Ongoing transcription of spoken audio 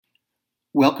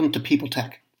Welcome to People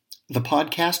Tech, the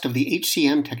podcast of the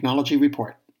HCM Technology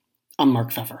Report. I'm Mark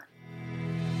Pfeffer.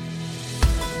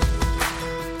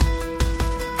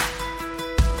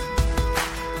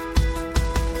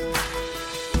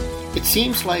 It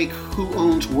seems like who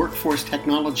owns workforce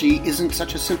technology isn't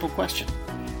such a simple question.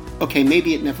 Okay,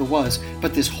 maybe it never was,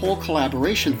 but this whole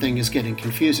collaboration thing is getting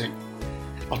confusing.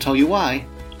 I'll tell you why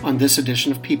on this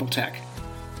edition of People Tech,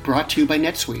 brought to you by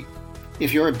NetSuite.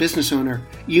 If you're a business owner,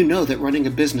 you know that running a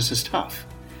business is tough,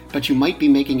 but you might be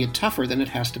making it tougher than it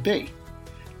has to be.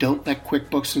 Don't let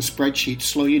QuickBooks and spreadsheets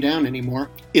slow you down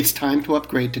anymore. It's time to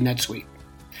upgrade to NetSuite.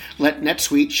 Let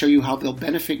NetSuite show you how they'll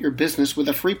benefit your business with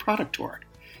a free product tour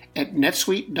at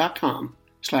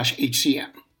netsuite.com/HCM.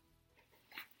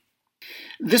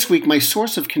 This week, my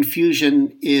source of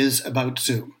confusion is about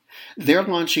Zoom. They're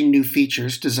launching new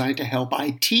features designed to help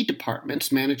IT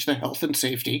departments manage the health and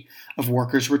safety of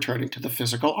workers returning to the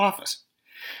physical office.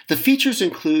 The features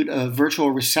include a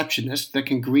virtual receptionist that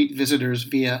can greet visitors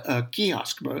via a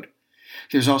kiosk mode.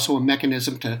 There's also a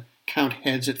mechanism to count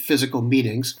heads at physical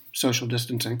meetings, social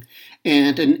distancing,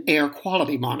 and an air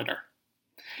quality monitor.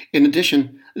 In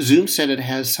addition, Zoom said it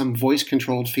has some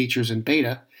voice-controlled features in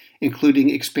beta, including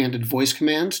expanded voice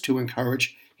commands to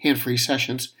encourage hand-free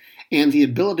sessions, and the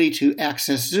ability to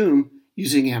access Zoom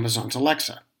using Amazon's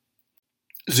Alexa.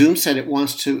 Zoom said it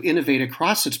wants to innovate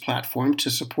across its platform to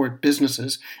support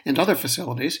businesses and other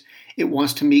facilities. It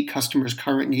wants to meet customers'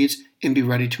 current needs and be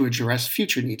ready to address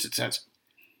future needs, it says.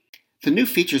 The new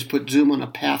features put Zoom on a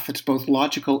path that's both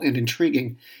logical and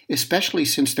intriguing, especially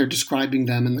since they're describing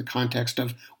them in the context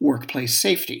of workplace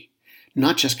safety,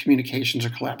 not just communications or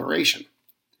collaboration.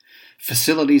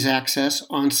 Facilities access,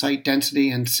 on-site density,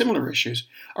 and similar issues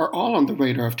are all on the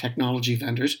radar of technology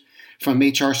vendors, from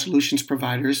HR solutions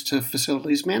providers to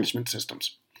facilities management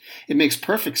systems. It makes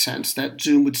perfect sense that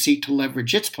Zoom would seek to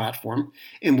leverage its platform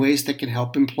in ways that can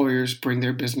help employers bring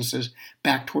their businesses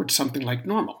back towards something like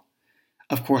normal.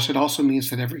 Of course, it also means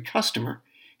that every customer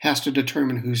has to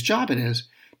determine whose job it is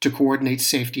to coordinate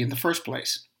safety in the first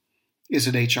place. Is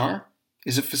it HR?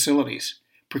 Is it facilities?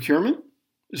 Procurement?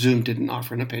 Zoom didn't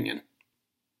offer an opinion.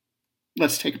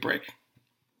 Let's take a break.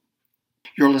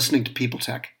 You're listening to People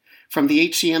Tech from the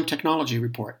HCM Technology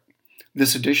Report.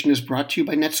 This edition is brought to you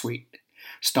by NetSuite.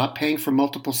 Stop paying for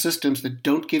multiple systems that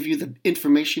don't give you the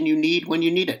information you need when you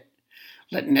need it.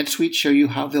 Let NetSuite show you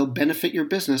how they'll benefit your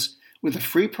business with a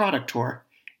free product tour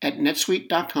at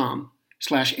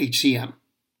netsuite.com/HCM.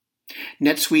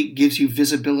 NetSuite gives you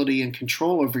visibility and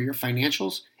control over your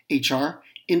financials, HR,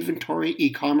 inventory,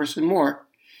 e-commerce, and more.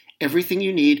 Everything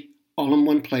you need all in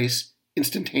one place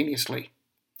instantaneously.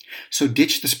 So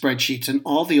ditch the spreadsheets and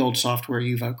all the old software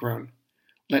you've outgrown.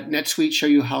 Let NetSuite show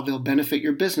you how they'll benefit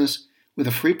your business with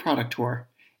a free product tour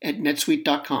at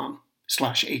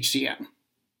netsuite.com/HCM.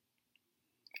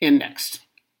 And next,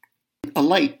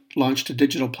 Alight launched a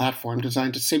digital platform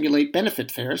designed to simulate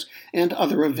benefit fairs and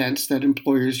other events that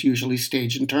employers usually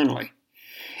stage internally.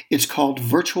 It's called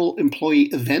Virtual Employee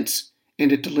Events,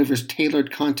 and it delivers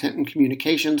tailored content and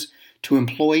communications to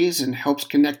employees and helps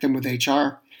connect them with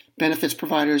HR, benefits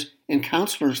providers, and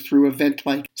counselors through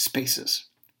event-like spaces.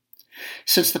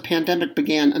 Since the pandemic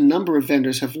began, a number of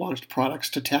vendors have launched products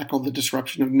to tackle the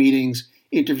disruption of meetings,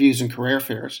 interviews, and career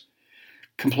fairs.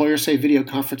 Employers say video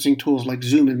conferencing tools like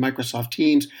Zoom and Microsoft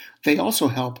Teams, they also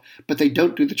help, but they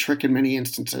don't do the trick in many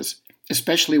instances,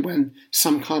 especially when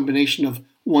some combination of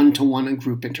one-to-one and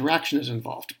group interaction is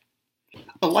involved.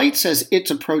 Alight says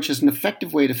its approach is an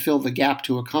effective way to fill the gap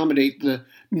to accommodate the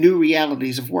new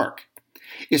realities of work.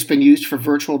 It's been used for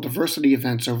virtual diversity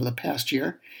events over the past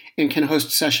year and can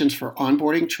host sessions for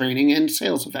onboarding, training, and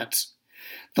sales events.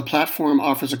 The platform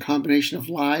offers a combination of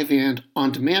live and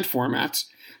on-demand formats,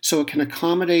 so it can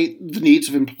accommodate the needs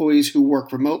of employees who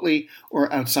work remotely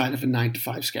or outside of a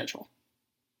 9-to-5 schedule.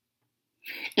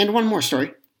 And one more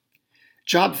story.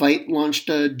 JobVite launched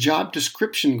a job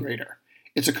description grader.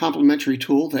 It's a complementary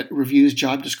tool that reviews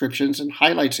job descriptions and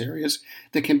highlights areas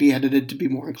that can be edited to be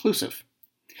more inclusive.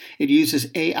 It uses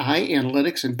AI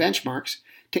analytics and benchmarks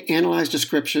to analyze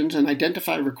descriptions and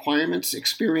identify requirements,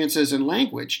 experiences, and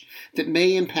language that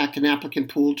may impact an applicant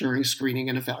pool during screening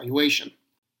and evaluation.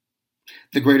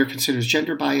 The grader considers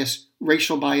gender bias,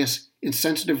 racial bias,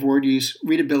 insensitive word use,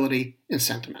 readability, and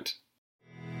sentiment.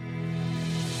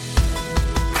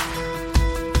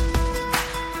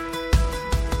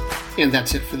 And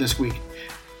that's it for this week.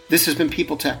 This has been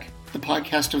People Tech, the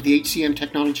podcast of the HCM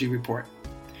Technology Report,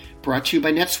 brought to you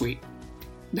by NetSuite.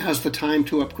 Now's the time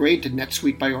to upgrade to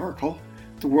NetSuite by Oracle,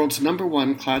 the world's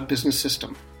 #1 cloud business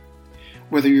system.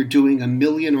 Whether you're doing $1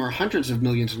 million or hundreds of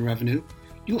millions in revenue,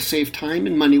 you'll save time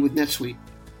and money with NetSuite.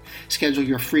 Schedule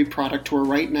your free product tour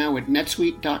right now at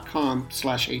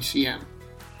netsuite.com/HCM.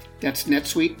 That's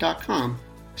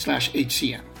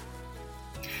netsuite.com/HCM.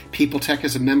 People Tech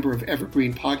is a member of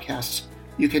Evergreen Podcasts.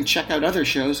 You can check out other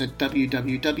shows at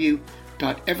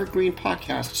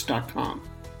www.evergreenpodcasts.com.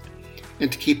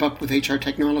 And to keep up with HR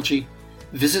technology,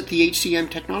 visit the HCM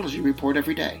Technology Report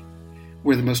every day.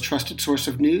 We're the most trusted source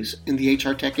of news in the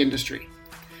HR tech industry.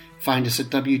 Find us at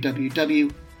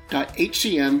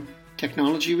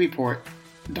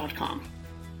www.hcmtechnologyreport.com.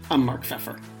 I'm Mark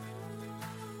Pfeffer.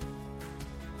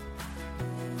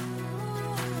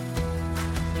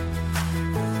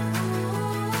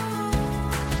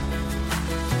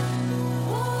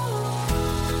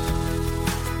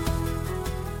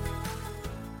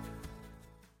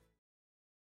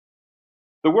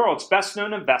 The world's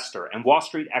best-known investor and Wall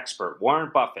Street expert Warren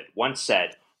Buffett once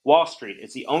said, "Wall Street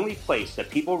is the only place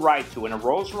that people ride to in a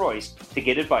Rolls-Royce to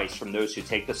get advice from those who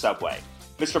take the subway."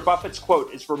 Mr. Buffett's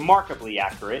quote is remarkably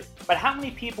accurate, but how many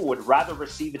people would rather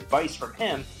receive advice from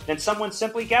him than someone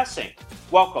simply guessing?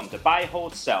 Welcome to Buy,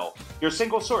 Hold, Sell, your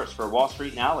single source for Wall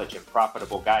Street knowledge and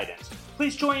profitable guidance.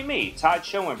 Please join me, Todd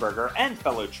Schoenberger, and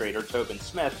fellow trader Tobin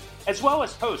Smith, as well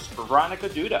as host Veronica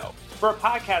Dudo, for a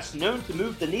podcast known to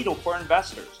move the needle for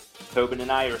investors. Tobin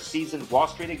and I are seasoned Wall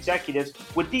Street executives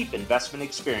with deep investment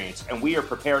experience, and we are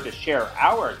prepared to share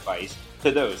our advice to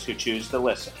those who choose to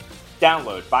listen.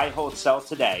 Download Buy, Hold, Sell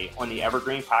today on the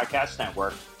Evergreen Podcast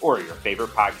Network or your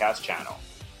favorite podcast channel.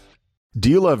 Do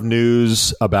you love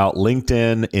news about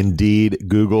LinkedIn, Indeed,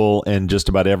 Google, and just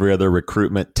about every other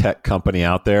recruitment tech company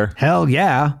out there? Hell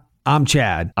yeah. I'm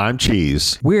Chad. I'm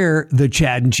Cheese. We're the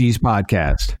Chad and Cheese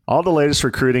Podcast. All the latest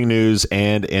recruiting news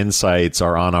and insights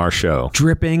are on our show.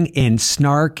 Dripping in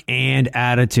snark and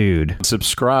attitude.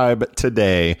 Subscribe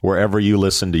today wherever you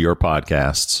listen to your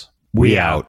podcasts. We out.